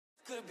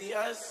Could be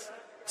us.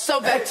 So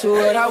back to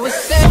what I was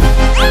saying.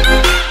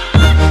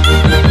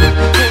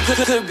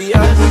 Could be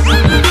us.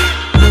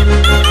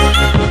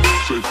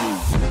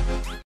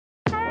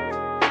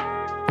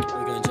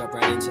 We're gonna jump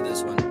right into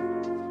this one.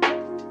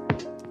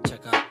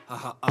 Check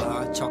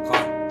out,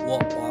 chaka,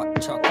 walk,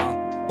 chaka,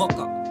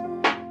 boka.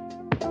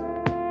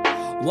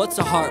 What's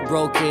a heart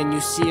broken?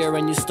 You see her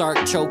and you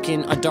start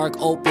choking. A dark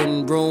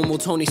open room. Will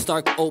Tony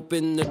Stark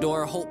open the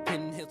door,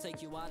 hoping he'll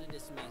take you out of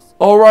this mess?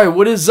 Alright,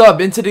 what is up?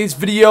 In today's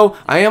video,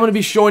 I am going to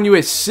be showing you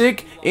a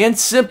sick and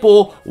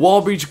simple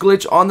wall breach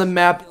glitch on the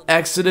map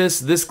Exodus.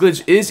 This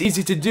glitch is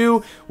easy to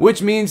do,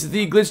 which means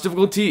the glitch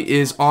difficulty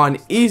is on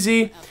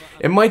easy.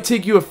 It might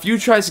take you a few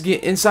tries to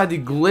get inside the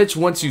glitch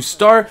once you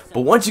start,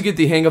 but once you get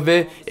the hang of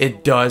it,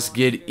 it does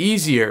get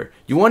easier.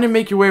 You want to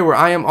make your way where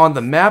I am on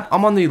the map.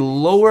 I'm on the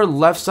lower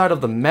left side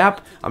of the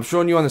map. I'm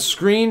showing you on the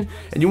screen,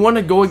 and you want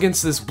to go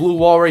against this blue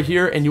wall right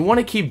here, and you want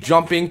to keep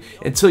jumping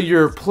until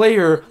your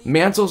player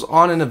mantles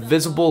on an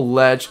invisible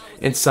ledge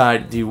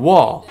inside the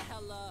wall.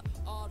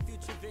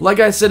 Like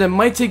I said, it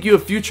might take you a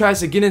few tries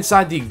to get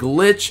inside the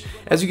glitch.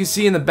 As you can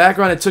see in the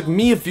background, it took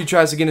me a few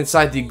tries to get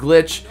inside the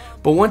glitch.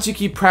 But once you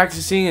keep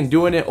practicing and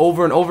doing it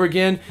over and over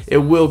again, it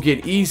will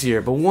get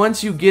easier. But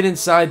once you get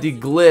inside the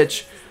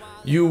glitch,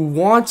 you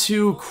want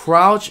to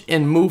crouch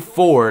and move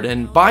forward.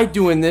 And by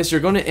doing this,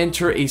 you're going to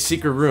enter a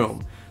secret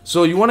room.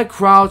 So you want to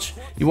crouch,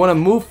 you want to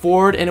move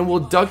forward, and it will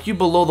duck you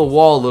below the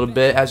wall a little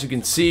bit. As you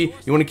can see,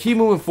 you want to keep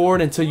moving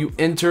forward until you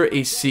enter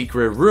a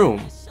secret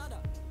room.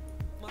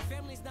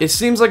 It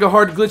seems like a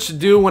hard glitch to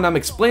do when I'm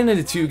explaining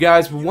it to you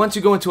guys, but once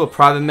you go into a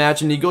private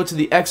match and you go to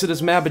the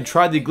Exodus map and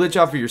try the glitch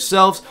out for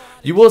yourselves,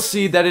 you will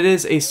see that it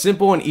is a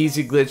simple and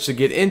easy glitch to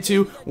get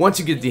into once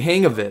you get the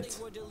hang of it.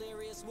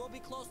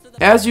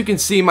 As you can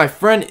see, my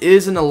friend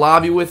is in the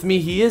lobby with me.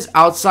 He is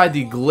outside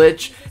the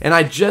glitch, and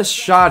I just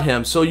shot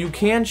him. So you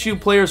can shoot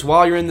players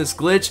while you're in this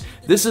glitch.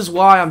 This is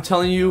why I'm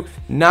telling you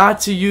not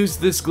to use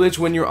this glitch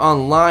when you're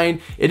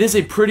online. It is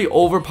a pretty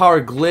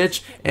overpowered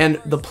glitch, and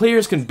the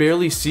players can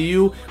barely see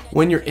you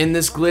when you're in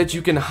this glitch.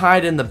 You can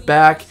hide in the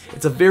back.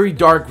 It's a very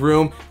dark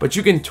room, but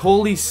you can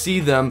totally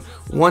see them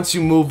once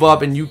you move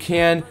up, and you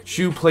can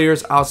shoot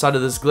players outside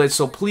of this glitch.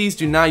 So please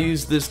do not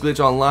use this glitch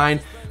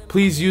online.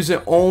 Please use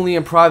it only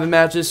in private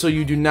matches so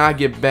you do not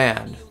get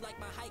banned.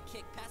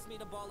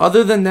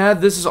 Other than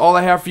that, this is all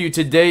I have for you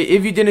today.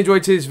 If you did enjoy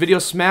today's video,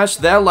 smash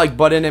that like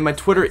button, and my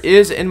Twitter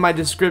is in my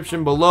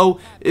description below.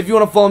 If you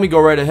want to follow me, go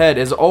right ahead.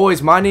 As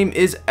always, my name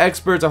is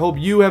Experts. I hope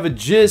you have a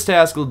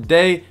jizz-tastic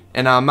day,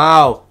 and I'm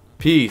out.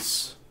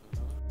 Peace.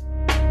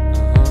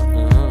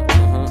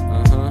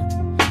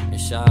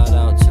 Shout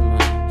out to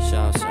my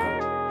shout out.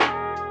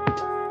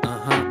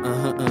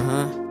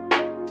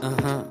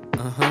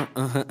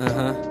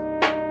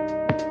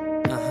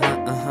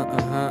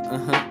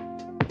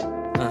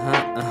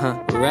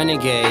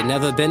 Renegade,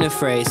 never been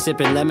afraid,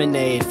 sipping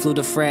lemonade, flew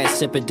to France,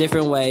 sip a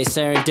different way,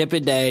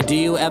 serendipity. Do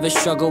you ever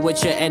struggle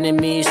with your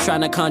enemies, trying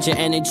to conjure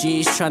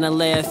energies, trying to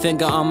lay a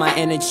finger on my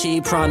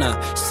energy,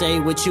 prana? Say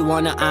what you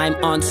wanna, I'm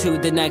on to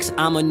the next.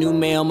 I'm a new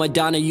male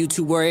Madonna, you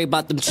too worry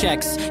about them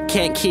checks.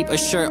 Can't keep a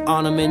shirt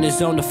on, I'm in the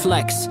zone to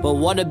flex. But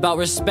what about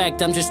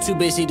respect? I'm just too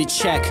busy to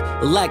check.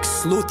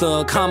 Lex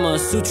Luthor, Kama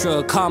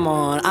Sutra, come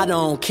on, I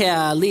don't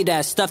care, leave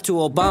that stuff to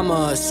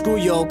Obama. Screw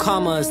your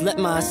commas, let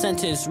my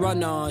sentence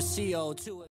run on. CO2